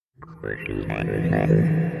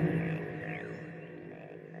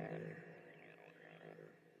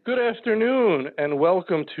Good afternoon, and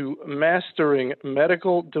welcome to Mastering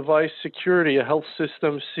Medical Device Security, a Health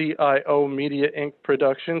System CIO Media Inc.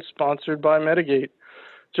 production sponsored by Medigate.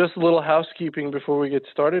 Just a little housekeeping before we get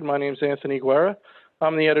started. My name is Anthony Guerra.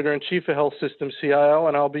 I'm the Editor-in-Chief of Health System CIO,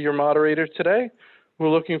 and I'll be your moderator today. We're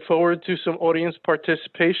looking forward to some audience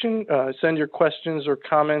participation. Send your questions or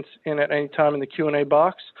comments in at any time in the Q&A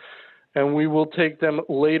box, and we will take them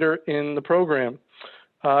later in the program.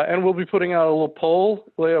 And we'll be putting out a little poll,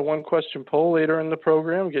 a one-question poll later in the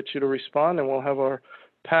program, get you to respond, and we'll have our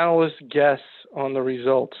panelists guess on the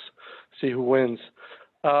results, see who wins.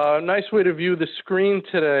 Nice way to view the screen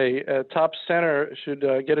today. Top center should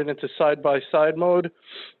get it into side-by-side mode.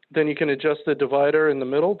 Then you can adjust the divider in the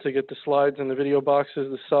middle to get the slides and the video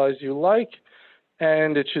boxes the size you like.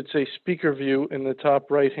 And it should say speaker view in the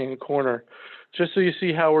top right-hand corner. Just so you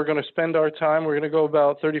see how we're going to spend our time, we're going to go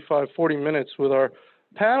about 35, 40 minutes with our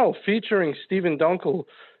panel featuring Stephen Dunkel,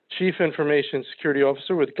 Chief Information Security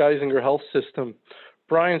Officer with Geisinger Health System,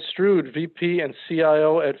 Brian Stroud, VP and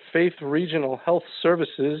CIO at Faith Regional Health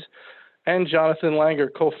Services, and Jonathan Langer,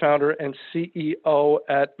 co-founder and CEO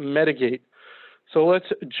at Medigate. So let's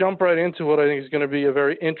jump right into what I think is going to be a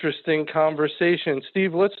very interesting conversation.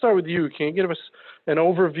 Steve, let's start with you. Can you give us an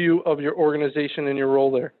overview of your organization and your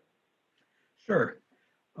role there? Sure.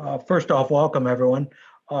 First off, welcome everyone.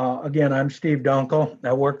 Again, I'm Steve Dunkel.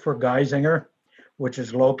 I work for Geisinger, which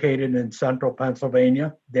is located in central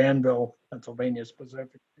Pennsylvania, Danville, Pennsylvania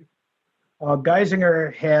specifically.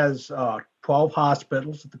 Geisinger has 12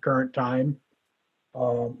 hospitals at the current time.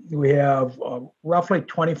 We have roughly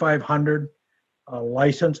 2,500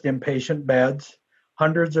 licensed inpatient beds,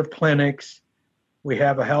 hundreds of clinics. We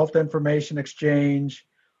have a health information exchange.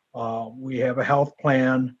 We have a health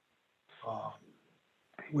plan.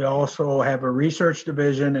 We also have a research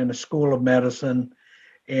division and a school of medicine.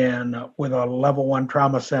 And with a level 1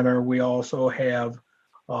 trauma center, we also have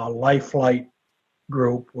a life flight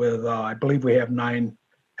group with, I believe we have 9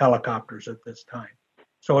 helicopters at this time.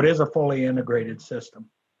 So it is a fully integrated system.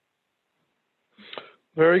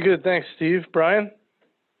 Very good. Thanks, Steve. Brian?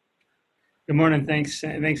 Good morning. Thanks,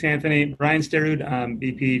 Anthony. Brian Stroud,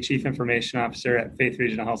 VP Chief Information Officer at Faith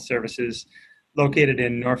Regional Health Services, located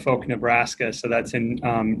in Norfolk, Nebraska. So that's in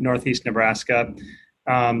northeast Nebraska.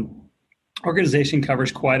 Organization covers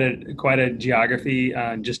quite a geography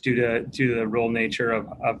just due to the rural nature of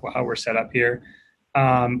how we're set up here.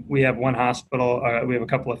 We have one hospital. We have a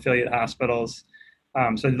couple affiliate hospitals.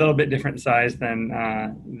 So a little bit different size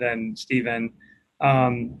than Stephen.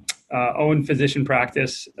 Own physician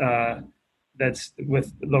practice that's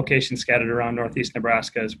with locations scattered around northeast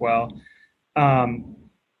Nebraska as well.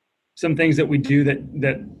 Some things that we do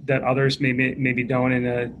that others maybe don't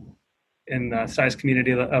in the size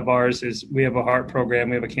community of ours is we have a heart program,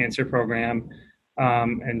 we have a cancer program,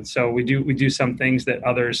 and so we do some things that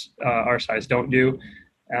others our size don't do.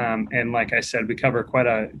 And like I said, we cover quite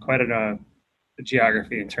a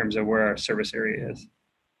geography in terms of where our service area is.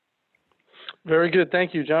 Very good.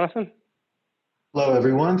 Thank you, Jonathan. Hello,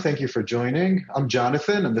 everyone. Thank you for joining. I'm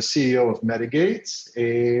Jonathan. I'm the CEO of Medigate.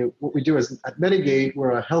 What we do is at Medigate,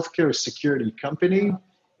 we're a healthcare security company,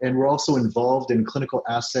 and we're also involved in clinical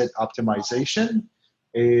asset optimization.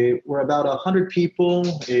 We're about 100 people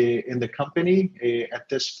in the company at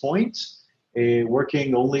this point,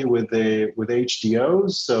 working only with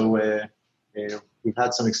HDOs. So we've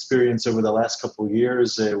had some experience over the last couple of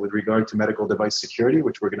years with regard to medical device security,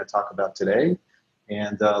 which we're going to talk about today.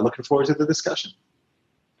 And looking forward to the discussion.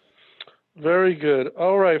 Very good.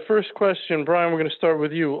 All right, first question, Brian, we're going to start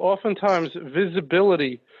with you. Oftentimes,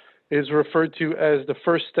 visibility is referred to as the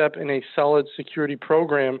first step in a solid security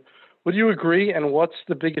program. Would you agree? And what's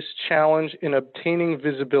the biggest challenge in obtaining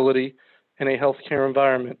visibility in a healthcare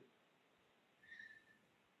environment?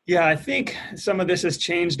 Yeah, I think some of this has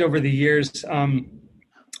changed over the years.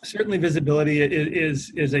 Certainly visibility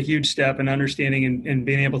is a huge step in understanding and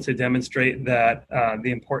being able to demonstrate that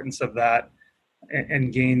the importance of that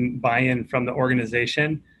and gain buy-in from the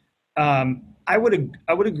organization. I would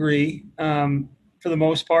agree for the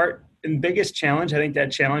most part. And the biggest challenge, I think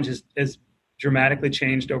that challenge has dramatically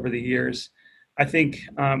changed over the years. I think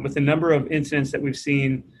with the number of incidents that we've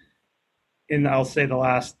seen in, I'll say, the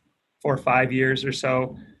last 4 or 5 years or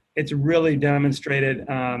so, it's really demonstrated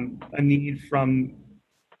a need from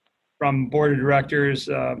board of directors,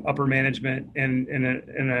 upper management, and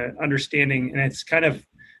an understanding, and it's kind of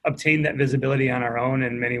obtained that visibility on our own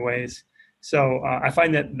in many ways. So I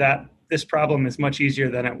find that this problem is much easier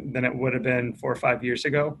than it would have been 4 or 5 years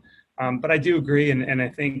ago. But I do agree, and I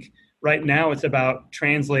think Right now, it's about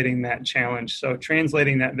translating that challenge. So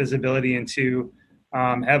translating that visibility into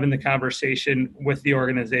having the conversation with the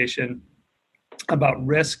organization about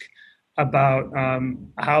risk, about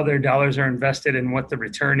how their dollars are invested and what the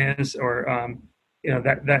return is, or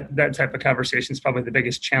that type of conversation is probably the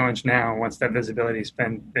biggest challenge now once that visibility has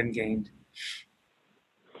been gained.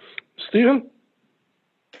 Stephen?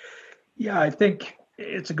 Yeah, I think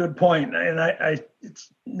it's a good point. And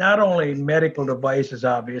it's not only medical devices,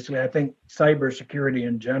 obviously, I think cybersecurity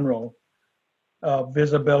in general,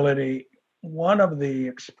 visibility. One of the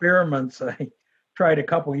experiments I tried a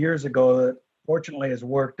couple years ago that fortunately has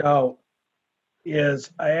worked out is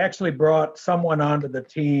I actually brought someone onto the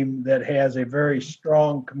team that has a very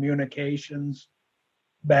strong communications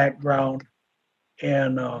background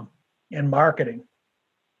and in marketing.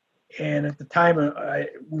 And at the time,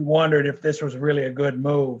 we wondered if this was really a good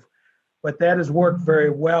move. But that has worked very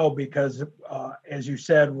well because, as you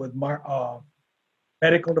said, with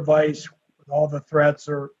medical device, with all the threats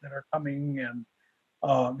that are coming and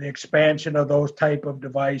the expansion of those type of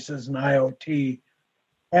devices and IoT,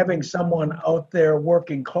 having someone out there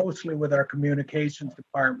working closely with our communications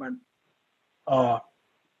department,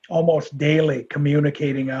 almost daily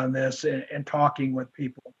communicating on this and talking with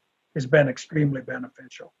people has been extremely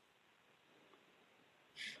beneficial.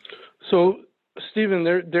 So, Stephen,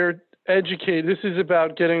 they're educated. This is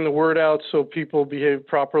about getting the word out so people behave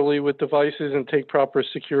properly with devices and take proper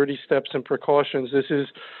security steps and precautions. This is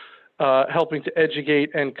helping to educate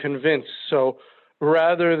and convince. So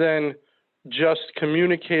rather than just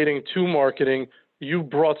communicating to marketing, you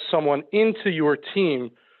brought someone into your team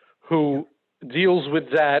who deals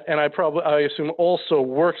with that, and I assume also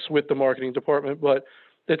works with the marketing department, but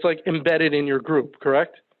it's like embedded in your group,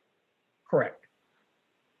 correct? Correct.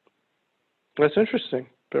 That's interesting.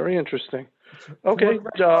 Very interesting. Okay.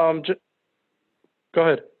 Go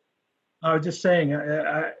ahead. I was just saying,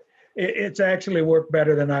 it's actually worked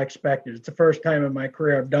better than I expected. It's the first time in my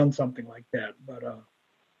career I've done something like that, but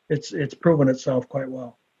it's proven itself quite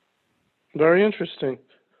well. Very interesting.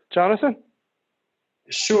 Jonathan?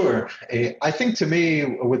 Sure. I think to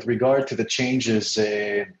me, with regard to the changes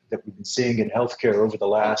that we've been seeing in healthcare over the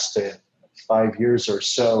last 5 years or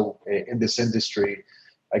so in this industry,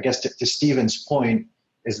 I guess to Stephen's point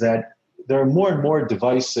is that there are more and more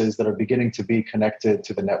devices that are beginning to be connected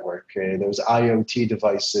to the network. Those IoT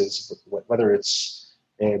devices, whether it's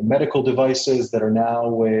medical devices that are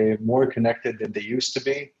now more connected than they used to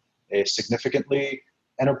be, significantly,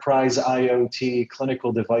 enterprise IoT,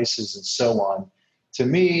 clinical devices, and so on. To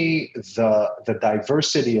me, the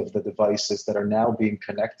diversity of the devices that are now being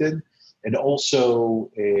connected, and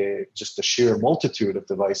also just the sheer multitude of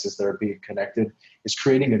devices that are being connected, is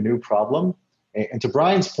creating a new problem. And to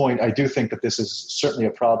Brian's point, I do think that this is certainly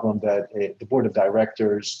a problem that the board of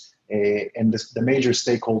directors and the major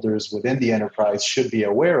stakeholders within the enterprise should be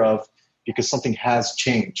aware of, because something has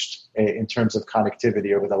changed in terms of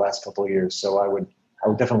connectivity over the last couple of years. So I would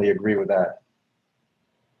definitely agree with that.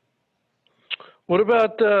 What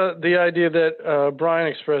about the idea that Brian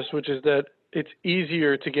expressed, which is that it's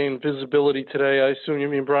easier to gain visibility today? I assume you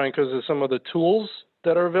mean, Brian, because of some of the tools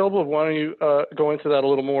that are available. Why don't you go into that a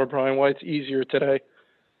little more, Brian, why it's easier today?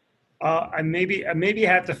 I maybe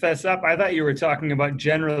have to fess up. I thought you were talking about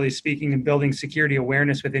generally speaking and building security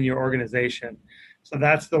awareness within your organization. So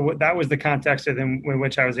that was the context in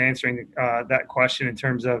which I was answering that question in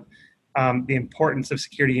terms of the importance of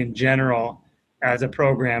security in general as a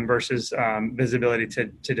program versus visibility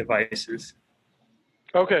to devices.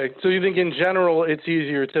 Okay, so you think in general it's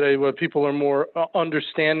easier today where people are more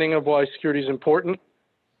understanding of why security is important?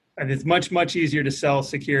 And it's much, much easier to sell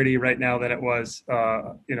security right now than it was,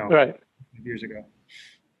 right. years ago.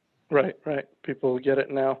 Right. People get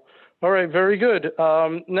it now. All right, very good.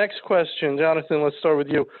 Next question, Jonathan, let's start with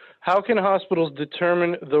you. How can hospitals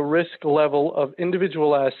determine the risk level of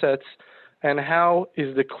individual assets, and how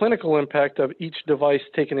is the clinical impact of each device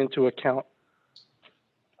taken into account?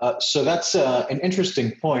 So that's an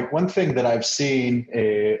interesting point. One thing that I've seen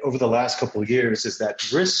over the last couple of years is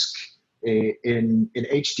that risk in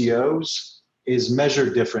HDOs is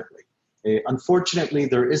measured differently. Unfortunately,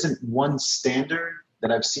 there isn't one standard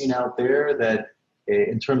that I've seen out there that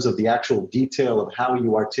in terms of the actual detail of how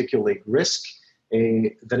you articulate risk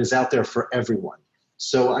that is out there for everyone.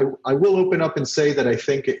 So I will open up and say that I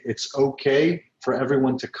think it's okay for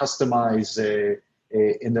everyone to customize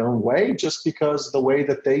in their own way, just because the way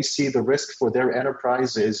that they see the risk for their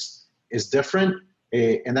enterprise is different.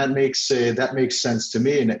 And that makes sense to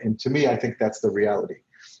me. And to me, I think that's the reality.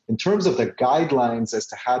 In terms of the guidelines as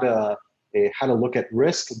to how to look at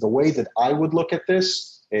risk, the way that I would look at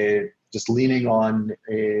this just leaning on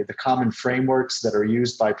the common frameworks that are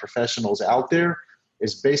used by professionals out there,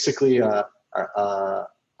 is basically a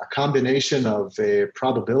combination of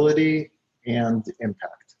probability and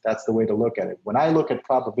impact. That's the way to look at it. When I look at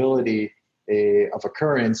probability of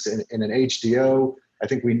occurrence in an HDO, I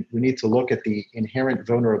think we need to look at the inherent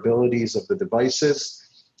vulnerabilities of the devices.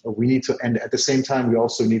 We need to, and at the same time, we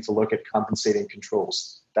also need to look at compensating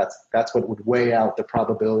controls. That's what would weigh out the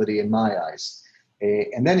probability in my eyes.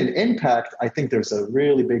 And then in impact, I think there's a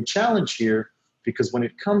really big challenge here, because when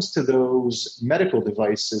it comes to those medical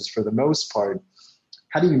devices, for the most part,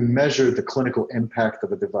 how do you measure the clinical impact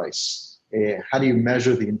of a device? How do you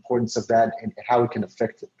measure the importance of that and how it can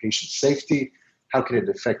affect patient safety? How can it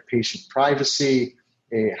affect patient privacy?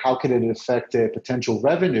 How can it affect potential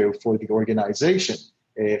revenue for the organization,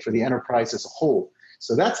 for the enterprise as a whole?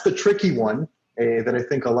 So that's the tricky one that I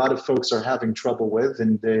think a lot of folks are having trouble with.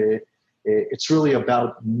 And it's really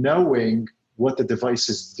about knowing what the device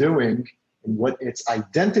is doing and what its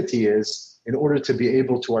identity is in order to be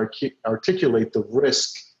able to articulate the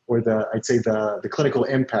risk or the clinical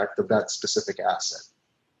impact of that specific asset.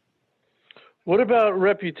 What about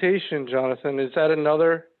reputation, Jonathan? Is that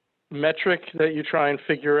another metric that you try and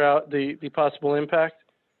figure out the possible impact?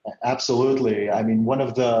 Absolutely. I mean, one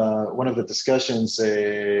of the discussions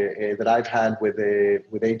that I've had with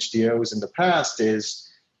HDOs in the past is,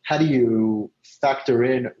 how do you factor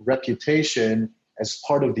in reputation as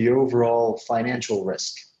part of the overall financial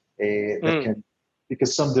risk?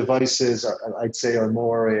 Because some devices are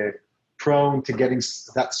more prone to getting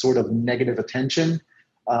that sort of negative attention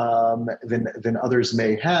than others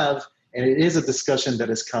may have, and it is a discussion that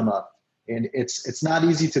has come up, and it's not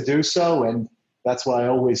easy to do so, and that's why I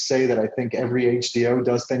always say that I think every HDO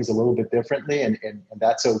does things a little bit differently, and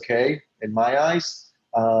that's okay in my eyes,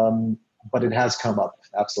 but it has come up,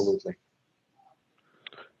 absolutely.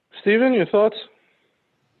 Stephen, your thoughts?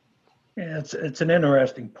 Yeah, it's an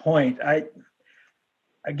interesting point.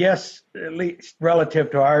 I guess, at least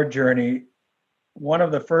relative to our journey, one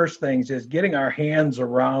of the first things is getting our hands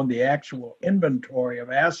around the actual inventory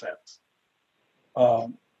of assets.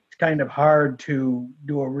 It's kind of hard to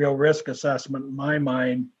do a real risk assessment, in my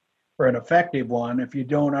mind, for an effective one if you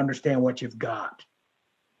don't understand what you've got.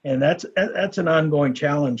 And that's an ongoing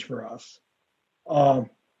challenge for us. So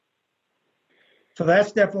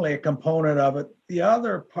that's definitely a component of it. The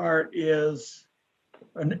other part is,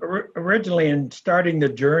 originally in starting the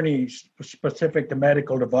journey specific to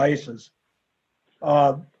medical devices,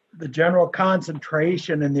 the general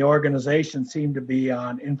concentration in the organization seemed to be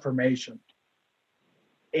on information.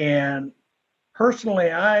 And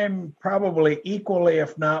personally, I'm probably equally,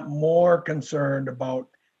 if not more, concerned about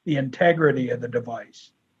the integrity of the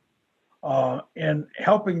device. And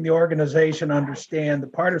helping the organization understand the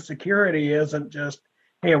part of security isn't just,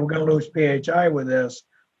 hey, we're going to lose PHI with this.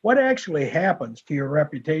 What actually happens to your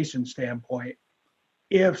reputation standpoint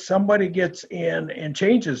if somebody gets in and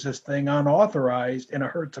changes this thing unauthorized and it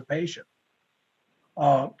hurts a patient?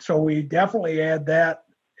 So we definitely add that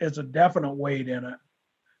as a definite weight in it.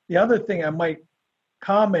 The other thing I might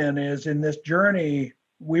comment is, in this journey,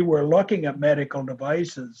 we were looking at medical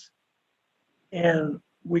devices, and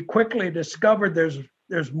we quickly discovered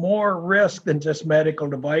there's more risk than just medical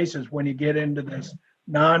devices when you get into this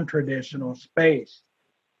non-traditional space.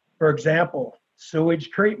 For example, sewage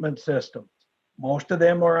treatment systems. Most of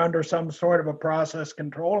them are under some sort of a process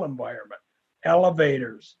control environment,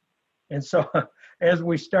 elevators. And so as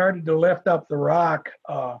we started to lift up the rock,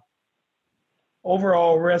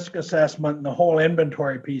 overall risk assessment and the whole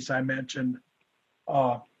inventory piece I mentioned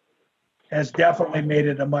has definitely made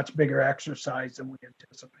it a much bigger exercise than we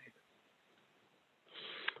anticipated.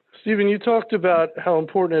 Stephen, you talked about how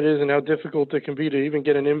important it is and how difficult it can be to even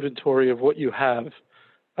get an inventory of what you have.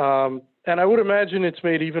 And I would imagine it's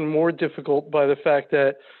made even more difficult by the fact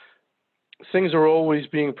that things are always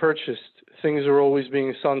being purchased, things are always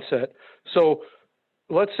being sunset. So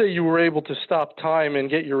let's say you were able to stop time and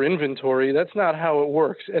get your inventory. That's not how it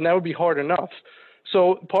works, and that would be hard enough.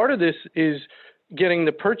 So part of this is getting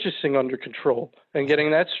the purchasing under control and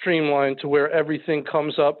getting that streamlined to where everything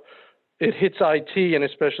comes up, it hits IT and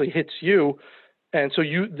especially hits you. And so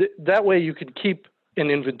that way you can keep an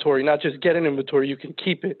inventory, not just get an inventory, you can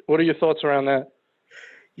keep it. What are your thoughts around that?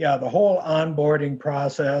 Yeah, the whole onboarding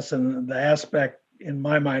process and the aspect, in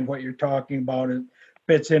my mind, what you're talking about, it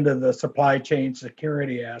fits into the supply chain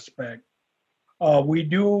security aspect. We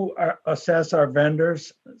do assess our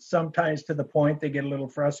vendors, sometimes to the point they get a little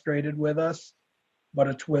frustrated with us, but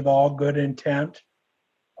it's with all good intent.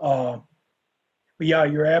 But yeah,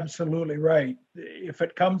 you're absolutely right. If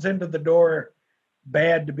it comes into the door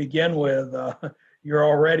bad to begin with, you're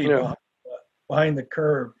already Yeah. behind the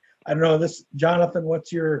curve. I don't know this, Jonathan,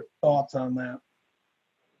 what's your thoughts on that?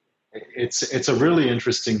 It's a really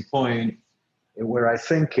interesting point where I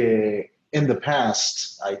think in the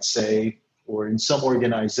past, I'd say, or in some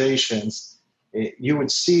organizations, you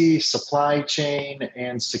would see supply chain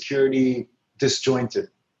and security disjointed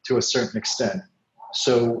to a certain extent.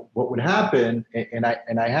 So what would happen, and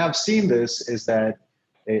I have seen this, is that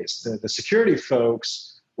the security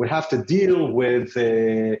folks would have to deal with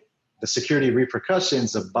the security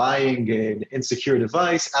repercussions of buying an insecure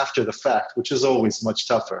device after the fact, which is always much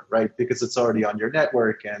tougher, right? Because it's already on your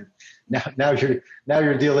network, and now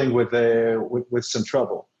you're dealing with some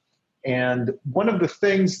trouble. And one of the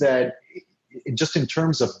things that, just in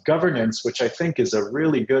terms of governance, which I think is a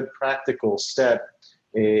really good practical step,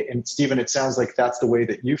 and Stephen, it sounds like that's the way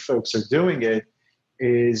that you folks are doing it,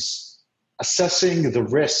 is assessing the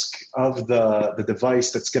risk of the device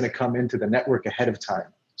that's going to come into the network ahead of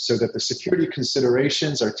time, so that the security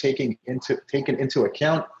considerations are taken into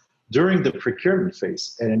account during the procurement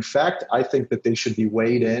phase. And in fact, I think that they should be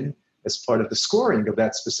weighed in as part of the scoring of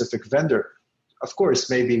that specific vendor. Of course,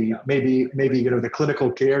 maybe the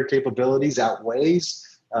clinical care capabilities outweighs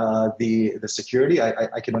the security.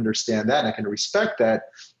 I can understand that and I can respect that,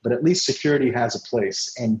 but at least security has a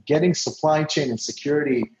place. And getting supply chain and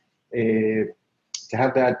security to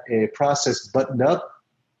have that process buttoned up,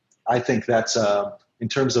 I think that's in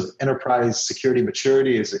terms of enterprise security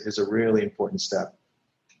maturity is a really important step.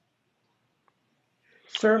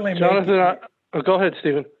 Certainly, Jonathan, go ahead,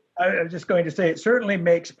 Stephen. I was just going to say, it certainly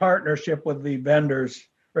makes partnership with the vendors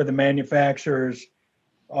or the manufacturers.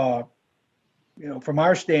 From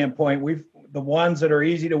our standpoint, the ones that are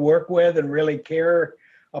easy to work with and really care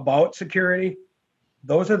about security,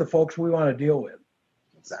 those are the folks we want to deal with.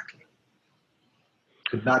 Exactly.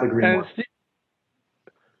 Could not agree more.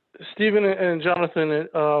 Stephen and Jonathan,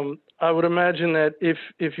 I would imagine that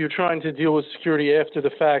if you're trying to deal with security after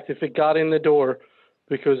the fact, if it got in the door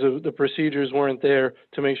because of the procedures weren't there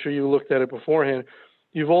to make sure you looked at it beforehand,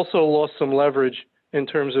 you've also lost some leverage in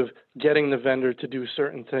terms of getting the vendor to do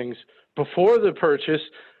certain things. Before the purchase,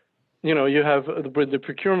 you have the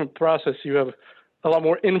procurement process, you have a lot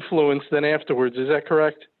more influence than afterwards. Is that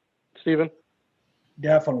correct, Stephen?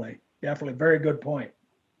 Definitely. Very good point.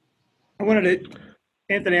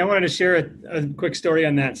 Anthony, I wanted to share a quick story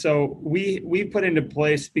on that. So we put into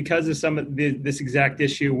place, because of some of this exact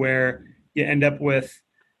issue where you end up with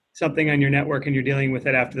something on your network and you're dealing with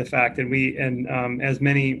it after the fact, and as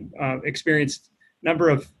many experienced number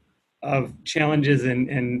of challenges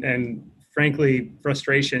and frankly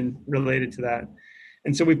frustration related to that.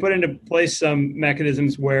 And so we put into place some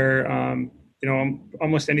mechanisms where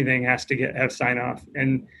almost anything has to have sign off,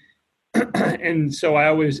 and so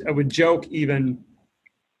I would joke even.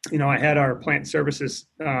 I had our plant services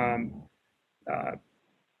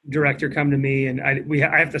director come to me, and I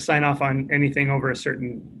have to sign off on anything over a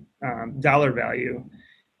certain dollar value.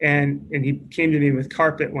 And he came to me with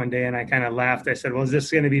carpet one day, and I kind of laughed. I said, well, is this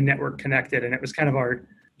going to be network connected? And it was kind of our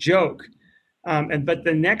joke. But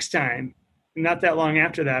the next time, not that long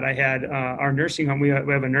after that, I had our nursing home. We have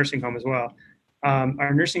a nursing home as well.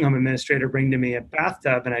 Our nursing home administrator bring to me a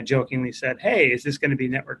bathtub, and I jokingly said, hey, is this going to be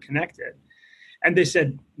network connected? And they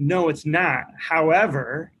said, no, it's not.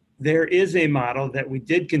 However, there is a model that we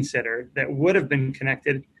did consider that would have been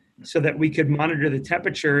connected so that we could monitor the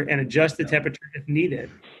temperature and adjust the temperature if needed.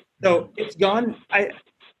 So it's gone.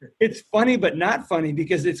 It's funny, but not funny,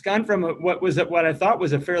 because it's gone from what I thought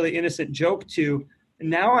was a fairly innocent joke to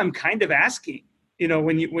now I'm kind of asking,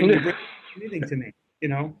 when you bring anything to me,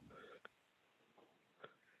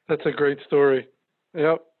 That's a great story.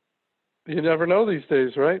 Yep. You never know these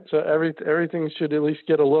days, right? So everything should at least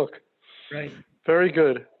get a look. Right. Very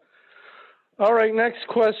good. All right, next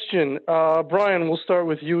question. Brian, we'll start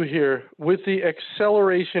with you here. With the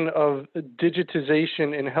acceleration of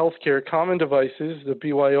digitization in healthcare, common devices, the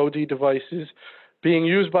BYOD devices, being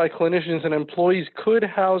used by clinicians and employees could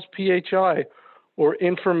house PHI or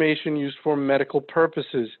information used for medical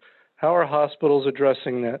purposes. How are hospitals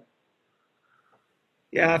addressing that?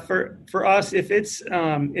 Yeah, for us, if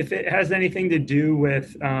it has anything to do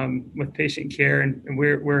with patient care, and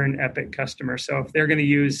we're an Epic customer, so if they're going to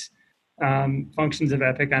use functions of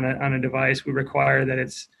Epic on a device, we require that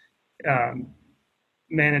it's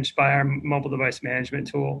managed by our mobile device management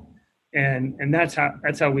tool, and that's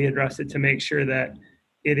how we address it, to make sure that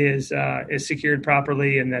it is secured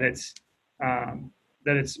properly and that it's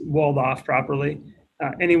walled off properly.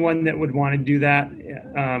 Anyone that would want to do that.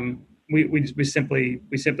 We simply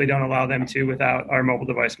don't allow them to without our mobile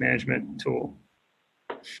device management tool.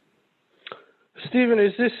 Stephen,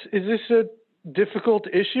 is this difficult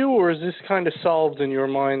issue, or is this kind of solved in your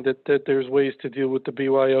mind that there's ways to deal with the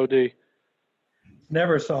BYOD?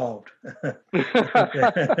 Never solved.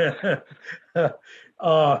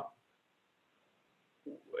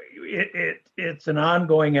 It's an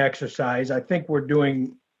ongoing exercise. I think we're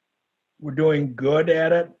doing good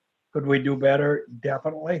at it. Could we do better?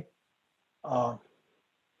 Definitely.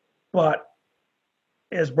 But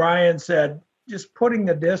as Brian said, just putting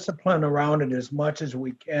the discipline around it as much as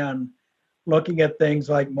we can, looking at things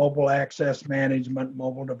like mobile access management,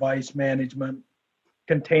 mobile device management,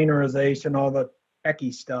 containerization, all the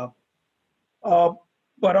techie stuff.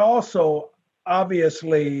 But also,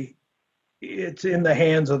 obviously, it's in the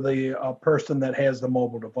hands of the person that has the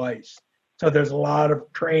mobile device. So there's a lot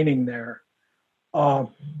of training there.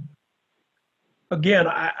 Again,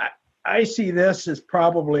 I see this as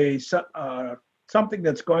probably something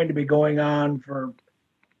that's going to be going on for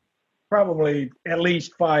probably at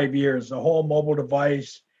least 5 years. The whole mobile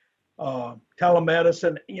device,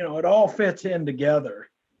 telemedicine, it all fits in together.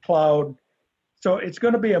 Cloud. So it's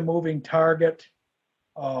going to be a moving target.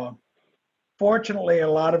 Fortunately, a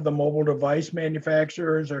lot of the mobile device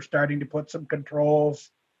manufacturers are starting to put some controls,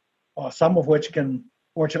 some of which can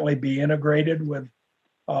fortunately be integrated with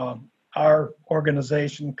our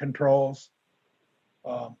organization controls.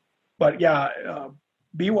 But yeah,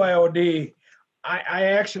 BYOD, I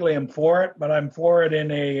actually am for it, but I'm for it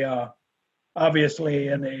in obviously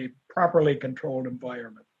in a properly controlled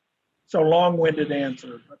environment. So long-winded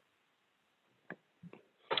answer. But.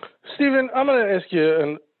 Stephen, I'm going to ask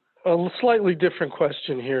you a slightly different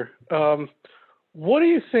question here. What do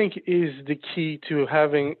you think is the key to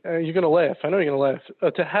having, you're going to laugh, I know you're going to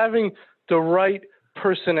laugh, to having the right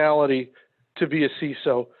personality to be a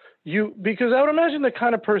CISO? Because I would imagine the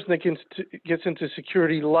kind of person that gets into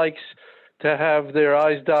security likes to have their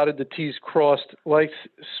I's dotted, the T's crossed, likes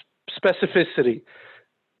specificity,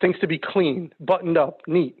 things to be clean, buttoned up,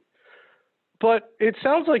 neat. But it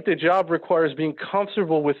sounds like the job requires being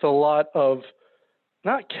comfortable with a lot of,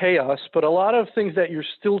 not chaos, but a lot of things that you're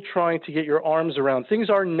still trying to get your arms around. Things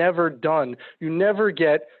are never done. You never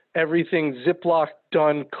get everything Ziploc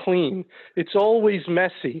done clean. It's always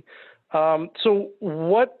messy. So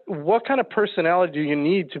what kind of personality do you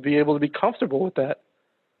need to be able to be comfortable with that?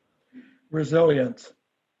 Resilience.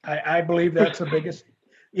 I believe that's the biggest.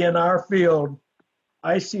 In our field,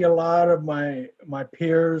 I see a lot of my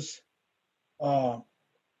peers, and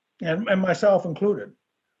myself included,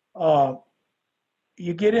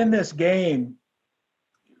 you get in this game,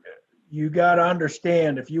 you got to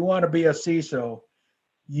understand, if you want to be a CISO,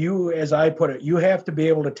 you, as I put it, you have to be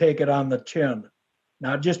able to take it on the chin,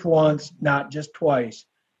 not just once, not just twice,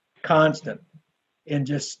 constant, and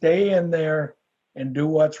just stay in there and do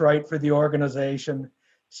what's right for the organization,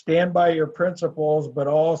 stand by your principles, but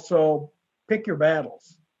also pick your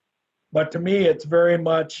battles. But to me, it's very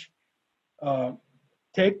much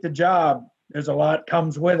take the job. There's a lot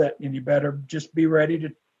comes with it, and you better just be ready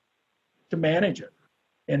to manage it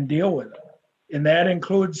and deal with it. And that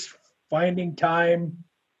includes finding time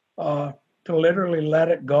to literally let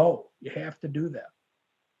it go. You have to do that.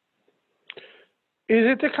 Is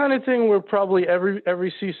it the kind of thing where probably every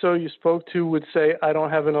CISO you spoke to would say, I don't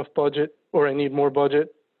have enough budget or I need more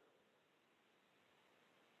budget?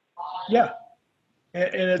 Yeah.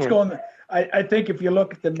 And it's going, I think if you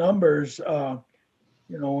look at the numbers,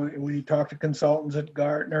 when you talk to consultants at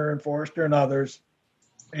Gartner and Forrester and others,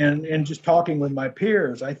 and just talking with my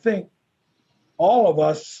peers, I think all of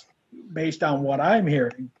us, based on what I'm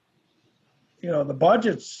hearing, the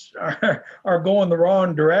budgets are going the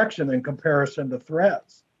wrong direction in comparison to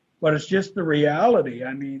threats. But it's just the reality.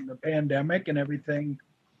 I mean, the pandemic and everything,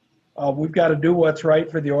 we've got to do what's right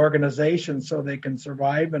for the organization so they can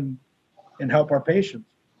survive and help our patients.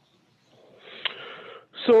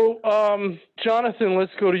 So, Jonathan,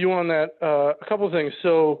 let's go to you on that. A couple of things.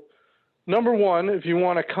 So, number one, if you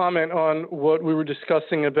want to comment on what we were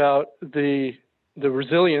discussing about the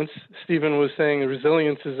resilience, Stephen was saying the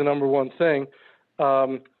resilience is the number one thing.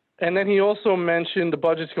 And then he also mentioned the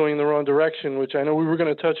budget's going in the wrong direction, which I know we were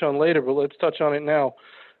going to touch on later, but let's touch on it now.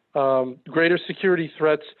 Greater security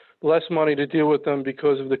threats, less money to deal with them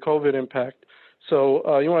because of the COVID impact.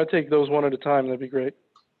 So you want to take those one at a time, that'd be great.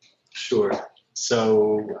 Sure.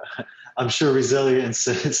 So I'm sure resilience,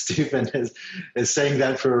 Stephen is saying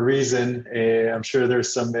that for a reason. I'm sure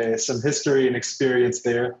there's some history and experience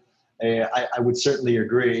there. I would certainly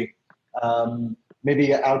agree.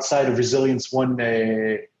 Maybe outside of resilience, one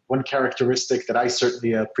characteristic that I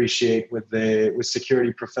certainly appreciate with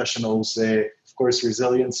security professionals, of course,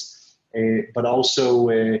 resilience, but also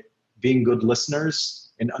being good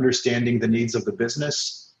listeners and understanding the needs of the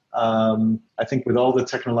business. I think with all the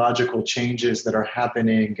technological changes that are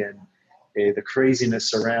happening and the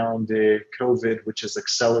craziness around COVID, which has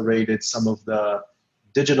accelerated some of the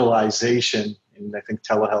digitalization, and I think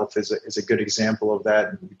telehealth is a good example of that.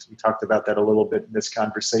 And we talked about that a little bit in this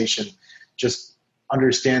conversation. Just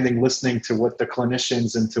understanding, listening to what the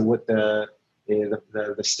clinicians and to what the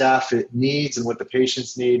staff needs and what the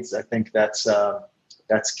patients needs. I think that's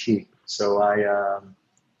key. So I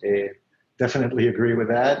definitely agree with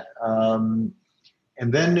that. And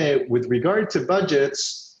then with regard to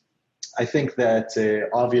budgets, I think that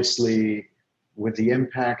obviously with the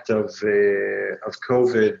impact of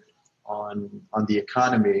COVID on the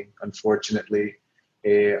economy, unfortunately,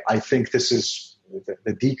 I think this is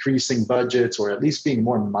the decreasing budgets, or at least being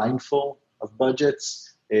more mindful of budgets,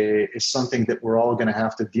 is something that we're all going to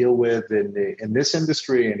have to deal with in this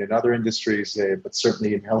industry and in other industries, but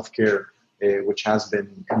certainly in healthcare, which has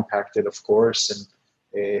been impacted, of course, and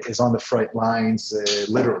is on the front lines,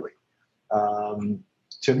 literally.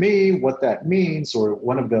 To me, what that means, or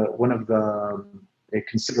one of the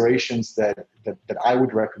considerations that I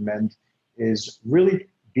would recommend, is really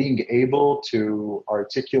being able to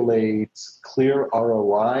articulate clear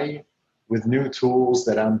ROI with new tools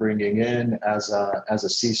that I'm bringing in as a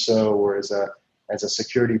CISO or as a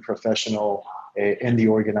security professional in the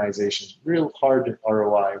organization. Real hard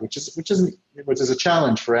ROI, which is a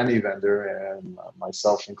challenge for any vendor, and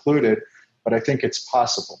myself included. But I think it's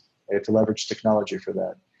possible to leverage technology for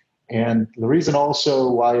that. And the reason also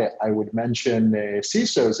why I would mention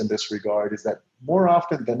CISOs in this regard is that more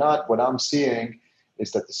often than not, what I'm seeing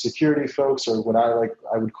is that the security folks are what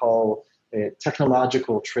I would call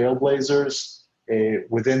technological trailblazers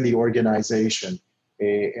within the organization.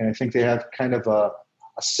 And I think they have kind of a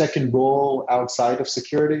second role outside of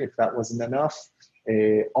security, if that wasn't enough.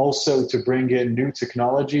 Also to bring in new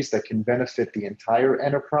technologies that can benefit the entire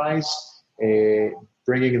enterprise,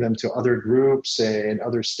 bringing them to other groups and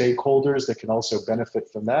other stakeholders that can also benefit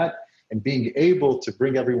from that, and being able to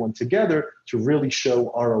bring everyone together to really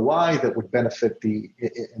show ROI that would benefit in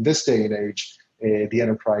this day and age, the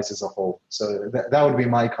enterprise as a whole. So that would be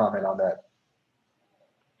my comment on that.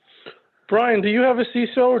 Brian, do you have a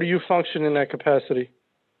CISO, or do you function in that capacity?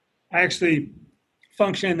 I actually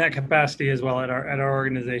function in that capacity as well at our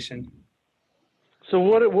organization. So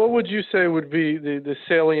what would you say would be the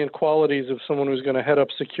salient qualities of someone who's going to head up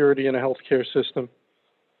security in a healthcare system?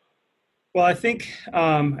 Well, I think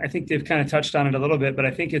they've kind of touched on it a little bit, but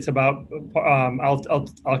I think it's about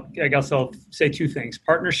I guess I'll say two things: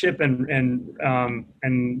 partnership and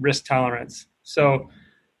risk tolerance. So,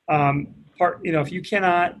 if you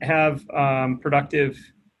cannot have productive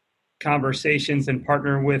conversations and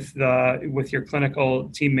partner with your clinical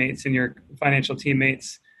teammates and your financial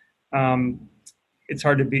teammates, it's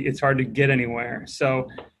hard to get anywhere. So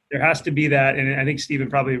there has to be that, and I think Stephen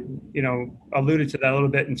probably alluded to that a little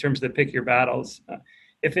bit in terms of the pick your battles.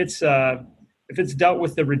 If it's dealt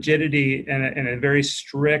with the rigidity and a very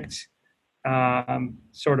strict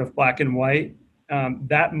sort of black and white,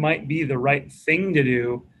 that might be the right thing to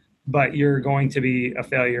do, but you're going to be a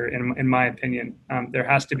failure in my opinion. There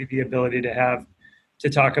has to be the ability to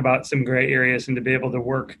talk about some gray areas and to be able to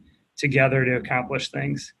work together to accomplish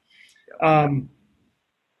things.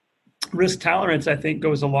 Risk tolerance, I think,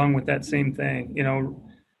 goes along with that same thing.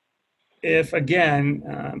 If again,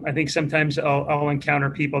 I think sometimes I'll encounter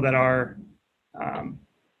people that are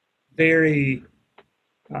very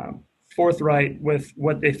forthright with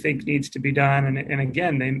what they think needs to be done, and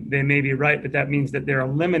again, they may be right, but that means that they're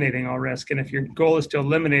eliminating all risk. And if your goal is to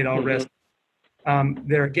eliminate all risk,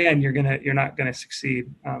 there again, you're not gonna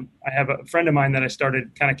succeed. I have a friend of mine that I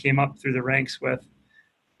kind of came up through the ranks with.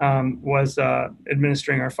 Was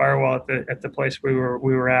administering our firewall at the place we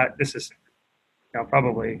were at. This is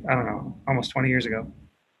probably, I don't know, almost 20 years ago.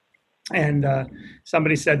 And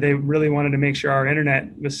somebody said they really wanted to make sure our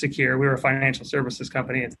internet was secure. We were a financial services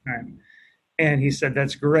company at the time. And he said,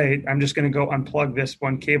 that's great. I'm just going to go unplug this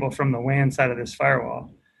one cable from the WAN side of this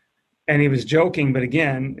firewall. And he was joking, but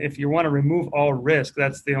again, if you want to remove all risk,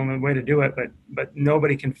 that's the only way to do it. But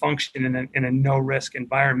nobody can function in a no risk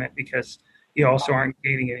environment, because you also aren't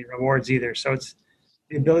gaining any rewards either. So it's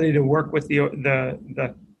the ability to work with the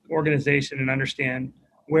organization and understand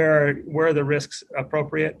where are the risks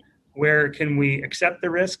appropriate, where can we accept the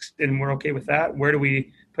risks and we're okay with that, where do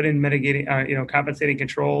we put in mitigating, compensating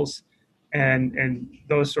controls, and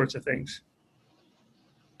those sorts of things.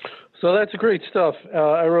 So that's great stuff.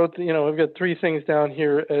 I wrote, I've got three things down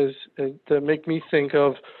here as to make me think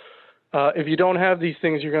of. If you don't have these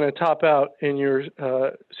things, you're going to top out in your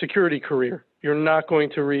security career. You're not going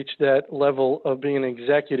to reach that level of being an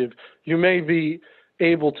executive. You may be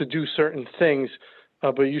able to do certain things,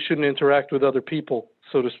 but you shouldn't interact with other people,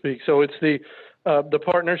 so to speak. So it's the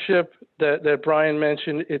partnership that Brian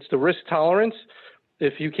mentioned. It's the risk tolerance.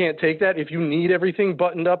 If you can't take that, if you need everything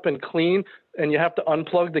buttoned up and clean, and you have to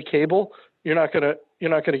unplug the cable, you're not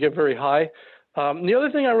gonna get very high. The other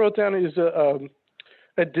thing I wrote down is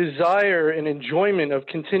a desire and enjoyment of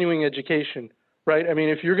continuing education, right? I mean,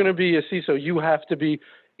 if you're going to be a CISO, you have to be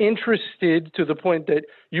interested to the point that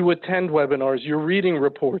you attend webinars, you're reading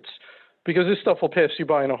reports, because this stuff will pass you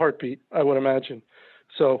by in a heartbeat, I would imagine.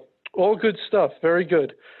 So all good stuff. Very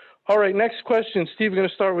good. All right, next question. Steve, I'm going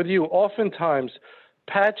to start with you. Oftentimes,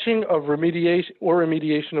 patching of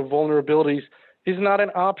remediation of vulnerabilities is not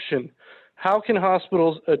an option. How can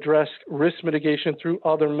hospitals address risk mitigation through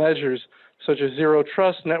other measures, such as zero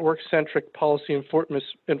trust, network-centric policy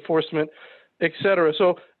enforcement, et cetera?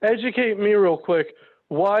 So educate me real quick.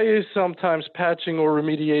 Why is sometimes patching or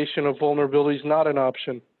remediation of vulnerabilities not an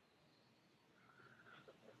option?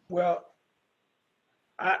 Well,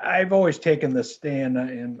 I've always taken the stand,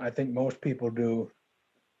 and I think most people do,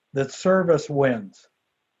 that service wins.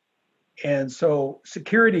 And so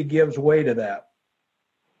security gives way to that.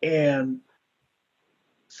 And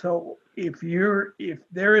so if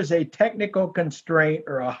there is a technical constraint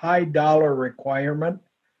or a high dollar requirement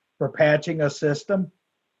for patching a system,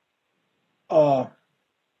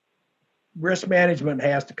 risk management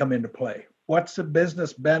has to come into play. What's the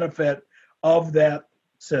business benefit of that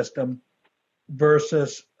system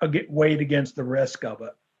versus weight against the risk of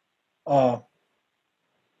it?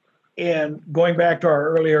 And going back to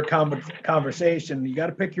our earlier conversation, you got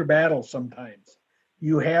to pick your battles sometimes.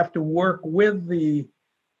 You have to work within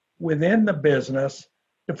the business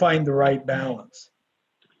to find the right balance.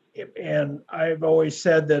 And I've always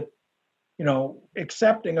said that,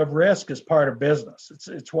 accepting of risk is part of business.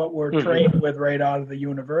 It's what we're trained with right out of the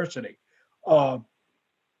university.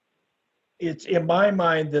 It's in my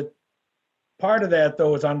mind that part of that,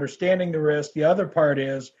 though, is understanding the risk. The other part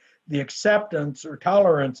is the acceptance or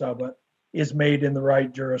tolerance of it is made in the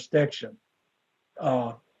right jurisdiction.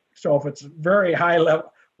 So if it's very high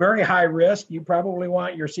level, very high risk, you probably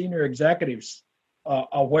want your senior executives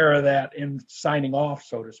aware of that in signing off,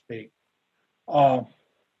 so to speak.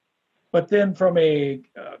 But then from a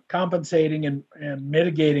compensating and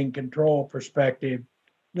mitigating control perspective,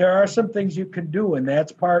 there are some things you can do, and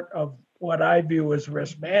that's part of what I view as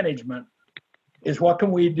risk management, is what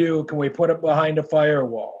can we do? Can we put it behind a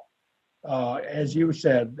firewall? As you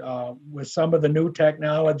said, with some of the new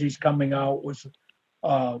technologies coming out with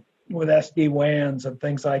SD-WANs and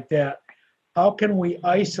things like that, how can we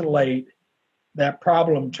isolate that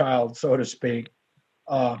problem child, so to speak,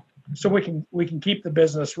 so we can keep the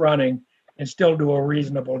business running and still do a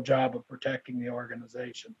reasonable job of protecting the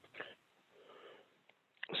organization?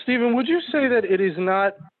 Stephen, would you say that it is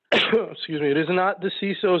not, it is not the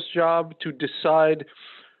CISO's job to decide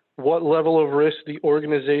what level of risk the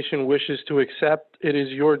organization wishes to accept? It is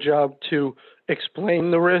your job to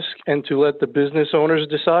explain the risk and to let the business owners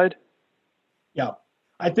decide? Yeah.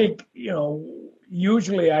 I think,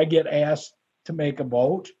 usually I get asked to make a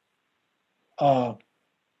vote,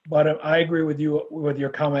 but I agree with you with your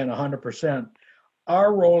comment 100%.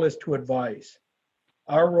 Our role is to advise.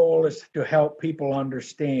 Our role is to help people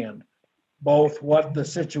understand both what the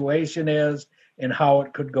situation is and how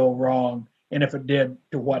it could go wrong, and if it did,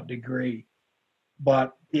 to what degree.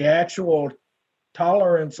 But the actual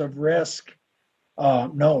tolerance of risk,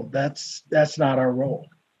 no, that's not our role,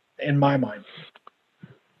 in my mind.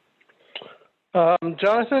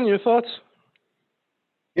 Jonathan, your thoughts?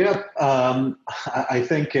 Yeah, I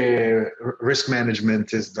think risk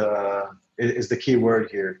management is the key word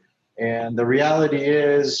here, and the reality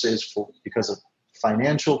is because of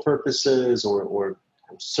financial purposes or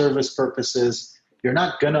service purposes, you're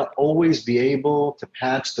not going to always be able to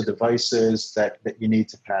patch the devices that you need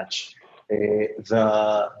to patch.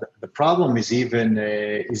 The problem is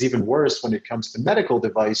even worse when it comes to medical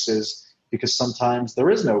devices, because sometimes there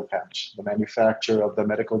is no patch. The manufacturer of the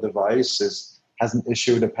medical device hasn't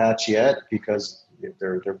issued a patch yet because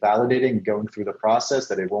they're validating, going through the process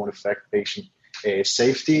that it won't affect patient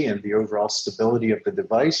safety and the overall stability of the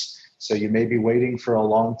device. So you may be waiting for a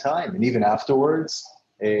long time, and even afterwards,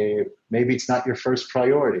 maybe it's not your first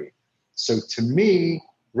priority. So to me,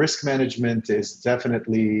 risk management is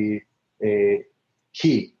definitely a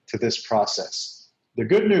key to this process. The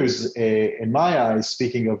good news, in my eyes,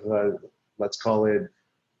 speaking of, let's call it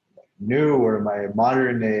new or my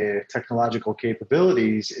modern technological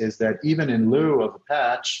capabilities, is that even in lieu of a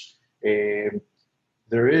patch, there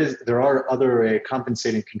are other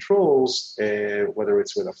compensating controls, whether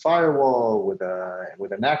it's with a firewall, with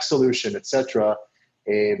a NAC solution, etc.,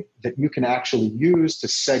 that you can actually use to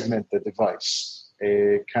segment the device,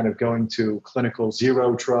 kind of going to clinical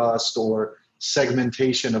zero trust or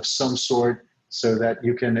segmentation of some sort so that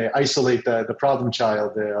you can isolate the problem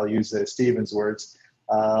child, I'll use Stephen's words,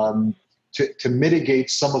 to mitigate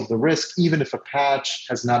some of the risk, even if a patch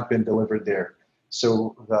has not been delivered there.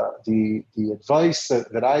 So the advice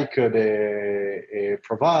that I could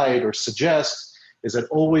provide or suggest is that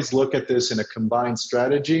always look at this in a combined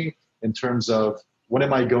strategy in terms of what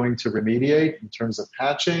am I going to remediate in terms of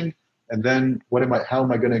patching, and then how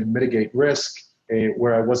am I going to mitigate risk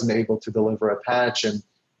where I wasn't able to deliver a patch and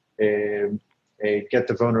get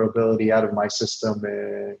the vulnerability out of my system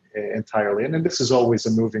entirely. And then this is always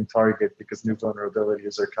a moving target because new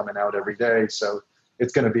vulnerabilities are coming out every day. So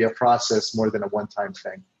it's going to be a process more than a one-time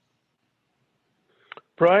thing.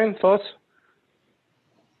 Brian, thoughts?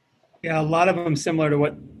 Yeah, a lot of them similar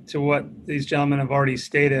to what these gentlemen have already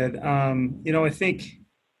stated. I think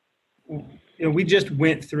we just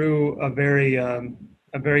went through a very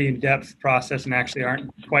in-depth process and actually aren't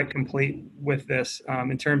quite complete with this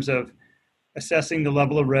in terms of assessing the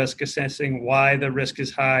level of risk, assessing why the risk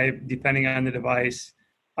is high depending on the device,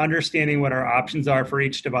 understanding what our options are for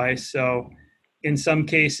each device. So in some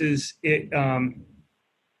cases,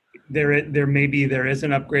 there is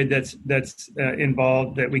an upgrade that's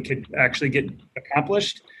involved that we could actually get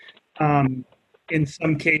accomplished. In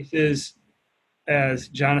some cases, as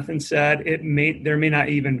Jonathan said, there may not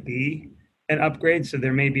even be an upgrade, so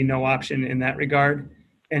there may be no option in that regard.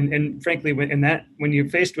 And frankly, when you're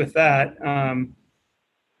faced with that,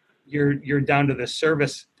 you're down to the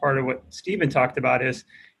service part of what Stephen talked about. Is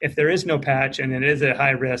if there is no patch and it is a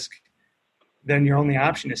high risk, then your only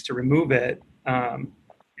option is to remove it.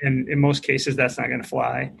 And in most cases, that's not going to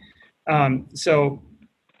fly. So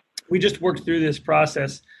we just worked through this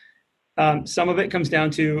process. Some of it comes down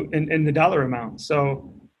to in the dollar amount.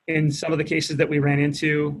 So in some of the cases that we ran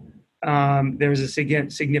into, there was a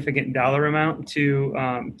significant dollar amount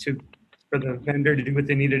for the vendor to do what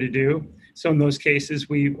they needed to do. So in those cases,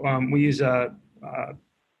 we use a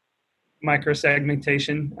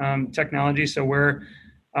micro-segmentation technology. So we're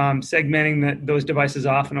segmenting those devices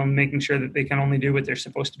off and making sure that they can only do what they're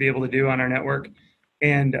supposed to be able to do on our network.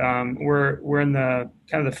 And we're in the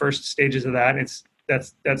kind of the first stages of that.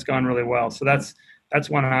 That's gone really well. So that's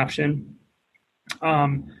one option.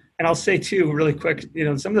 And I'll say too, really quick,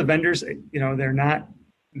 some of the vendors, they're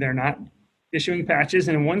not issuing patches.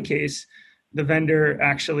 And in one case, the vendor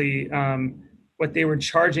actually, what they were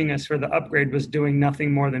charging us for the upgrade was doing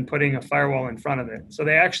nothing more than putting a firewall in front of it. So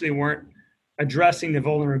they actually weren't addressing the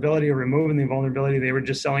vulnerability or removing the vulnerability. They were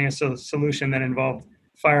just selling us a solution that involved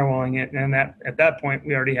firewalling it. And at that point,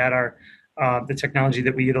 we already had the technology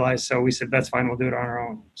that we utilized. So we said, that's fine, we'll do it on our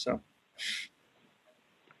own. So.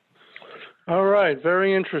 All right,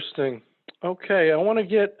 very interesting. Okay, I want to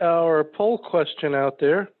get our poll question out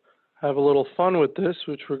there, have a little fun with this,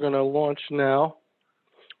 which we're going to launch now.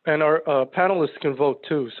 And our panelists can vote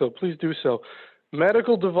too, so please do so.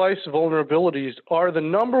 Medical device vulnerabilities are the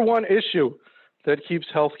number one issue that keeps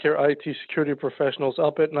healthcare IT security professionals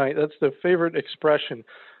up at night. That's their favorite expression,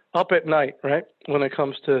 up at night, right? When it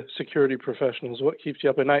comes to security professionals, what keeps you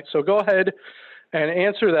up at night? So go ahead and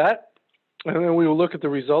answer that. And then we will look at the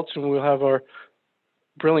results and we'll have our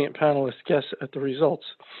brilliant panelists guess at the results.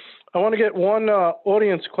 I want to get one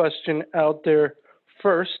audience question out there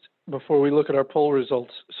first before we look at our poll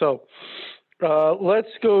results. So let's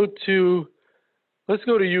go to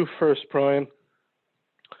you first, Brian.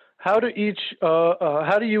 How do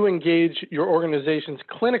you engage your organization's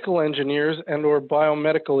clinical engineers and or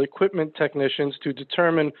biomedical equipment technicians to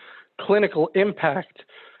determine clinical impact?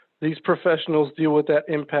 These professionals deal with that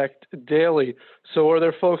impact daily. So are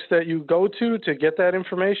there folks that you go to get that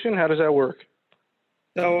information? How does that work?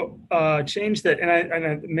 So change that,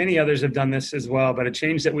 and many others have done this as well, but a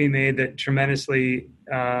change that we made that tremendously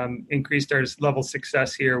increased our level of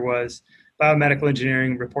success here was biomedical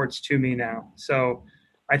engineering reports to me now. So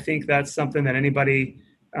I think that's something that anybody,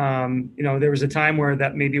 there was a time where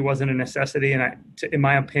that maybe wasn't a necessity, and in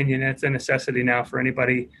my opinion, it's a necessity now for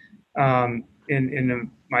anybody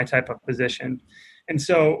in my type of position. And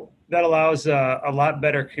so that allows a lot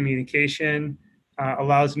better communication,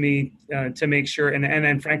 allows me to make sure,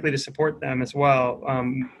 and frankly, to support them as well.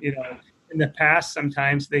 In the past,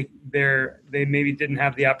 sometimes they maybe didn't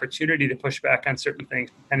have the opportunity to push back on certain things,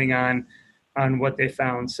 depending on what they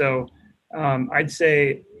found. So I'd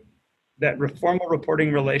say that formal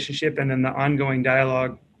reporting relationship and then the ongoing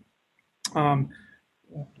dialogue.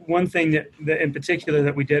 One thing that in particular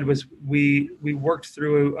that we did was we worked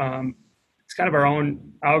through it's kind of our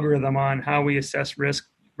own algorithm on how we assess risk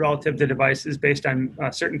relative to devices based on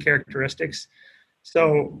certain characteristics.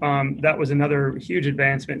 So that was another huge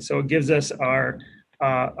advancement. So it gives us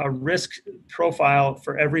a risk profile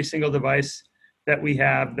for every single device that we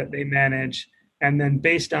have that they manage. And then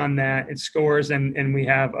based on that, it scores and we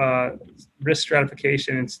have risk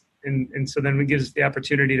stratification. And so then it gives us the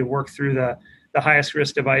opportunity to work through the highest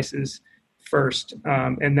risk devices first.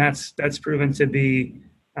 And that's proven to be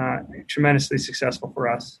tremendously successful for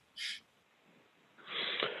us.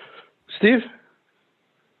 Steve?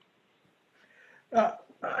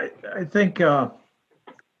 I think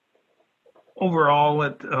overall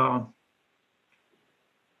it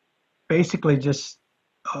basically just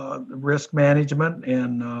risk management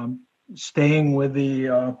and staying with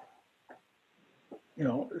the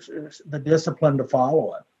the discipline to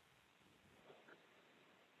follow it.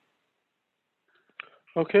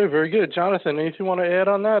 Okay, very good. Jonathan, anything you want to add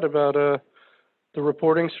on that about the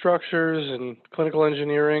reporting structures and clinical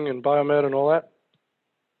engineering and biomed and all that?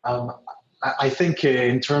 I think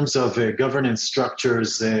in terms of governance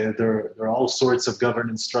structures, there are all sorts of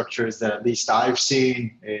governance structures that at least I've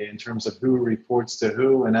seen in terms of who reports to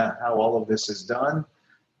who and how all of this is done.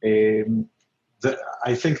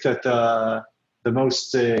 I think that the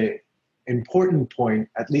most important point,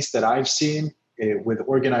 at least that I've seen with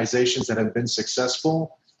organizations that have been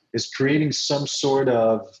successful, is creating some sort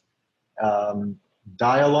of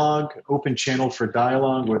dialogue, open channel for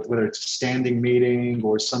dialogue, whether it's a standing meeting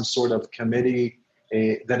or some sort of committee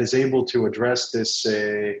that is able to address this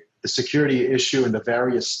the security issue and the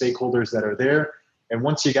various stakeholders that are there. And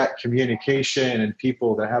once you got communication and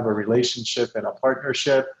people that have a relationship and a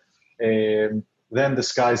partnership, then the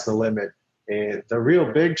sky's the limit. The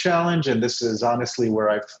real big challenge, and this is honestly where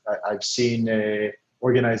I've seen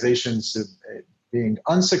organizations being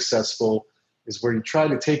unsuccessful, is where you try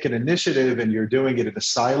to take an initiative and you're doing it in a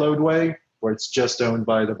siloed way, where it's just owned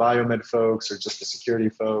by the biomed folks or just the security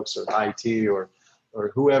folks or IT or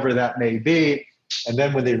whoever that may be. And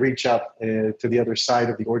then when they reach out to the other side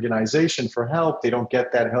of the organization for help, they don't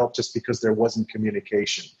get that help just because there wasn't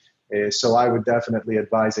communication. So I would definitely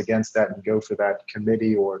advise against that and go for that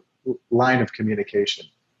committee or line of communication.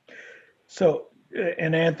 So,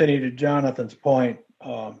 and Anthony, to Jonathan's point,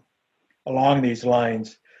 along these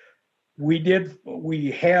lines,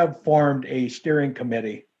 we have formed a steering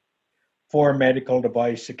committee for medical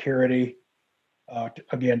device security,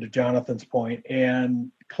 again, to Jonathan's point,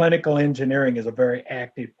 and clinical engineering is a very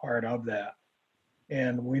active part of that.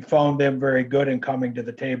 And we found them very good in coming to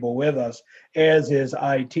the table with us, as is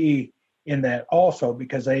IT in that also,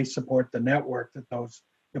 because they support the network that those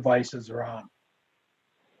devices are on.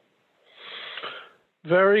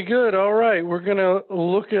 Very good. All right. We're going to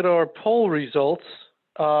look at our poll results.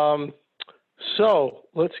 So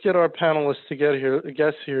let's get our panelists to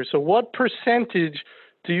guess here. So what percentage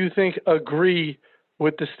do you think agree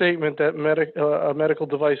with the statement that medical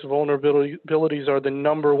device vulnerabilities are the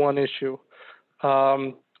number one issue?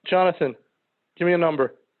 Jonathan, give me a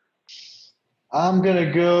number. I'm going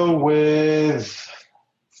to go with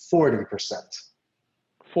 40%.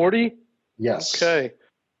 40? Yes. Okay.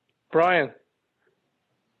 Brian?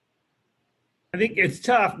 I think it's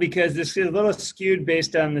tough because this is a little skewed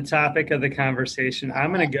based on the topic of the conversation.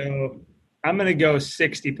 I'm going to go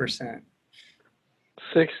 60%.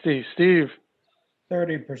 60. Steve?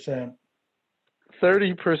 30%.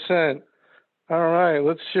 30%. All right,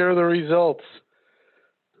 let's share the results.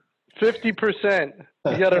 50%.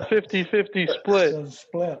 You got a 50-50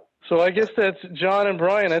 split. So I guess that's John and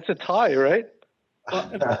Brian. That's a tie, right? Well,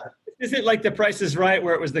 is it like The Price is Right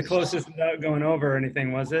where it was the closest without going over or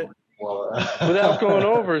anything, was it? Well, without going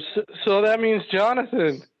over. So that means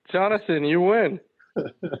Jonathan, you win.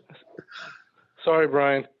 Sorry,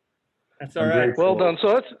 Brian. That's all right. Well done.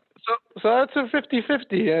 So that's a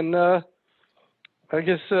 50-50, and I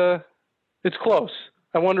guess it's close.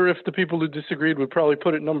 I wonder if the people who disagreed would probably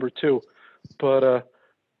put it number 2, but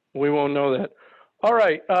we won't know that. All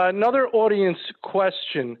right, another audience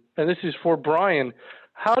question, and this is for Brian.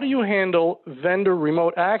 How do you handle vendor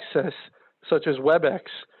remote access, such as WebEx,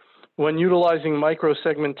 when utilizing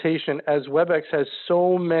microsegmentation, as WebEx has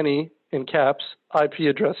so many, in caps, IP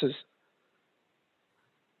addresses?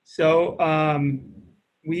 So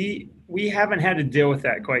we haven't had to deal with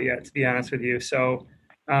that quite yet, to be honest with you. So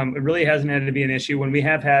it really hasn't had to be an issue. When we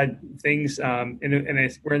have had things,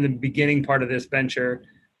 we're in the beginning part of this venture,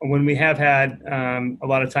 when we have had a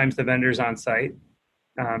lot of times the vendors on site.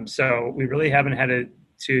 So we really haven't had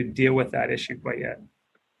to deal with that issue quite yet.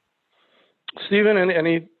 Stephen,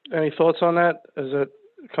 any thoughts on that? Has it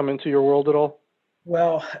come into your world at all?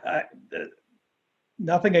 Well,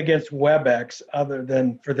 nothing against WebEx other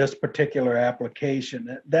than for this particular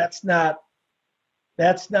application. That's not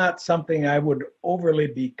something I would overly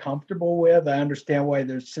be comfortable with. I understand why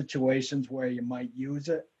there's situations where you might use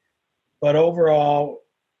it, but overall,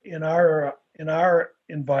 in our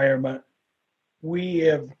environment, we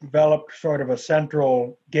have developed sort of a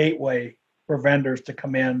central gateway for vendors to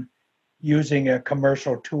come in using a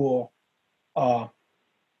commercial tool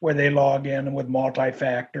where they log in with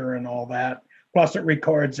multi-factor and all that. Plus, it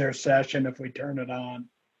records their session if we turn it on.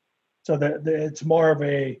 So that it's more of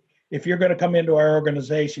a, if you're going to come into our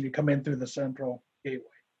organization, you come in through the central gateway.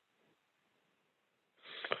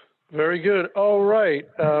 Very good. All right.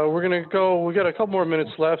 We're going to go, we got a couple more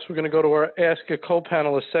minutes left. We're going to go to our Ask a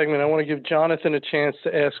Co-Panelist segment. I want to give Jonathan a chance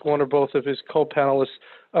to ask one or both of his co-panelists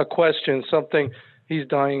a question, something he's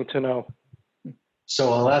dying to know.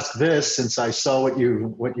 So I'll ask this, since I saw what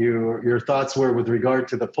your thoughts were with regard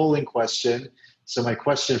to the polling question. So my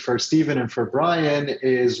question for Stephen and for Brian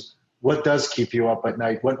is, what does keep you up at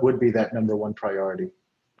night? What would be that number one priority?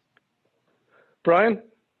 Brian?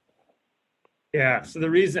 Yeah, so the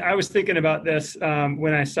reason I was thinking about this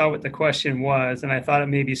when I saw what the question was, and I thought it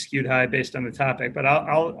may be skewed high based on the topic, but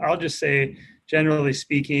I'll just say, generally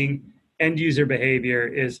speaking, end user behavior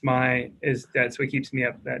that's what keeps me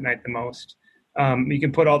up at night the most. You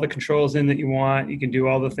can put all the controls in that you want. You can do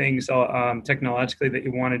all the things technologically that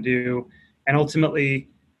you want to do, and ultimately,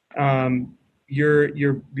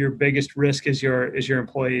 your biggest risk is your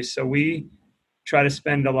employees. So we try to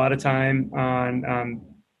spend a lot of time on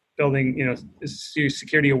building,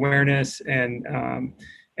 security awareness,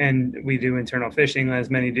 and we do internal phishing, as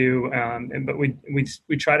many do. But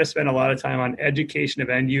we try to spend a lot of time on education of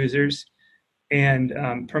end users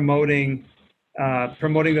and promoting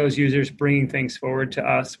those users, bringing things forward to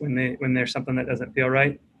us when there's something that doesn't feel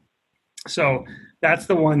right. So that's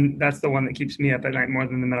the one that keeps me up at night more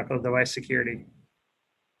than the medical device security.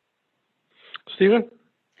 Stephen?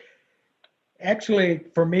 Actually,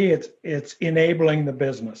 for me, it's enabling the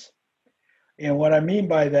business. And what I mean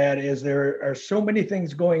by that is there are so many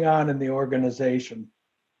things going on in the organization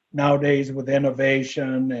nowadays with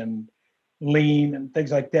innovation and lean and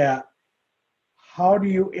things like that. How do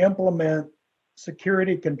you implement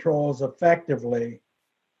security controls effectively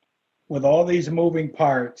with all these moving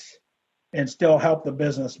parts and still help the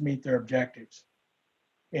business meet their objectives?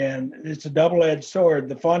 And it's a double-edged sword.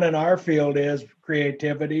 The fun in our field is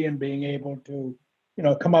creativity and being able to,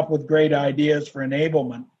 come up with great ideas for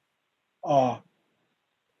enablement.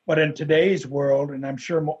 But in today's world, and I'm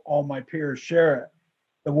sure all my peers share it,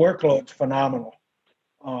 the workload's phenomenal.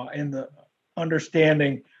 And the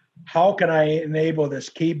understanding, how can I enable this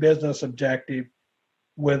key business objective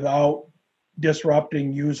without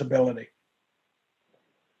disrupting usability?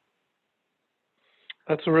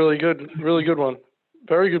 That's a really good one.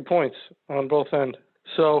 Very good points on both ends.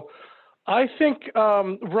 So I think,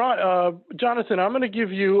 Jonathan, I'm going to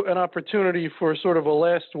give you an opportunity for sort of a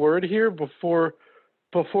last word here before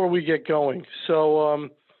we get going. So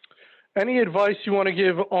any advice you want to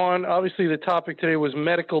give on, obviously the topic today was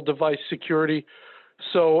medical device security.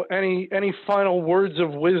 So any final words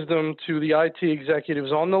of wisdom to the IT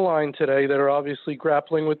executives on the line today that are obviously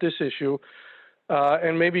grappling with this issue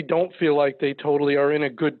and maybe don't feel like they totally are in a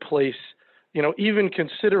good place, even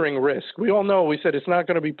considering risk. We all know, we said it's not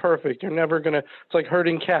going to be perfect. You're never going to, it's like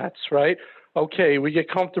herding cats, right? Okay, we get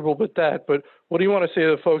comfortable with that, but what do you want to say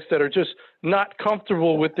to the folks that are just not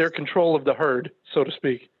comfortable with their control of the herd, so to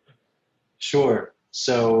speak? Sure.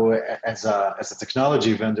 So as a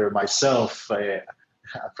technology vendor myself, I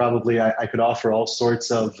could offer all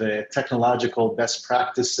sorts of technological best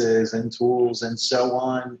practices and tools and so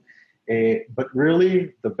on. But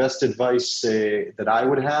really, the best advice that I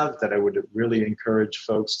would have, that I would really encourage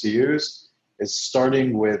folks to use, is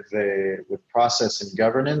starting with process and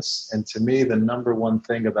governance. And to me, the number one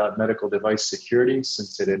thing about medical device security,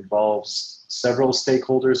 since it involves several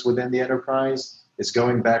stakeholders within the enterprise, is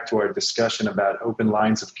going back to our discussion about open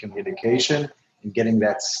lines of communication and getting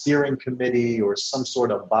that steering committee or some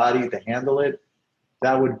sort of body to handle it.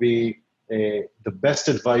 That would be the best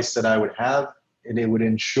advice that I would have, and it would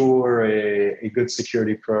ensure a good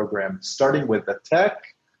security program. Starting with the tech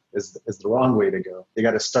is the wrong way to go. You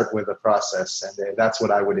got to start with the process, and that's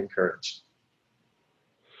what I would encourage.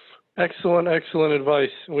 Excellent advice.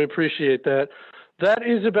 We appreciate that. That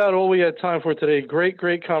is about all we had time for today.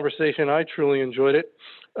 Great conversation. I truly enjoyed it.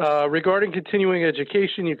 Regarding continuing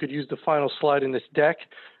education, you could use the final slide in this deck.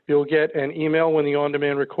 You'll get an email when the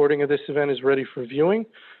on-demand recording of this event is ready for viewing.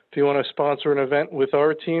 If you want to sponsor an event with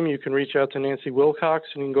our team, you can reach out to Nancy Wilcox,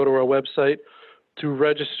 and you can go to our website, to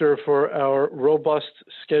register for our robust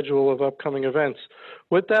schedule of upcoming events.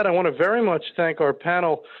 With that, I want to very much thank our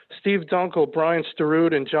panel, Steve Dunkel, Brian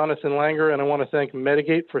Starud, and Jonathan Langer, and I want to thank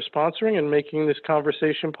Medigate for sponsoring and making this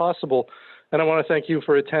conversation possible. And I want to thank you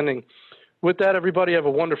for attending. With that, everybody, have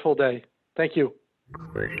a wonderful day. Thank you.